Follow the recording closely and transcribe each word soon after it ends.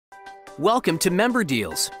Welcome to Member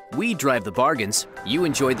Deals. We drive the bargains, you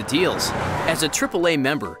enjoy the deals. As a AAA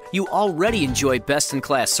member, you already enjoy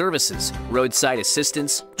best-in-class services, roadside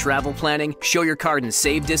assistance, travel planning, show your card and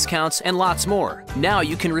save discounts, and lots more. Now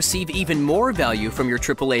you can receive even more value from your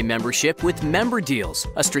AAA membership with Member Deals,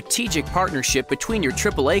 a strategic partnership between your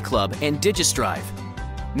AAA club and Digistrive.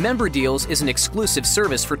 Member Deals is an exclusive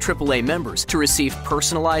service for AAA members to receive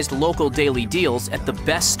personalized local daily deals at the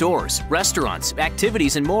best stores, restaurants,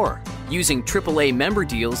 activities, and more. Using AAA Member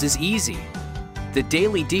Deals is easy. The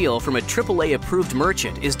daily deal from a AAA-approved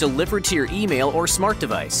merchant is delivered to your email or smart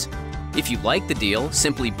device. If you like the deal,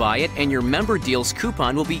 simply buy it and your Member Deals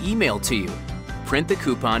coupon will be emailed to you. Print the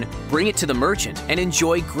coupon, bring it to the merchant, and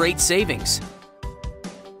enjoy great savings.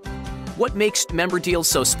 What makes Member Deals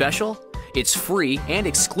so special? It's free and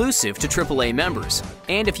exclusive to AAA members.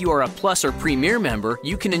 And if you are a Plus or Premier member,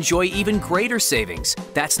 you can enjoy even greater savings.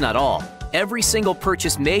 That's not all. Every single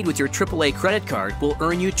purchase made with your AAA credit card will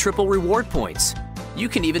earn you triple reward points. You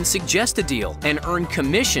can even suggest a deal and earn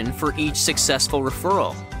commission for each successful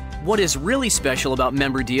referral. What is really special about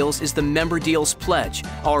Member Deals is the Member Deals Pledge,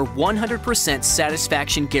 our 100%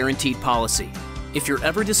 satisfaction guaranteed policy. If you're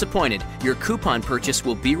ever disappointed, your coupon purchase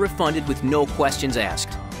will be refunded with no questions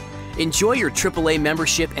asked. Enjoy your AAA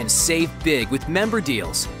membership and save big with Member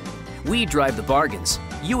Deals. We drive the bargains.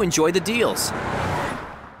 You enjoy the deals.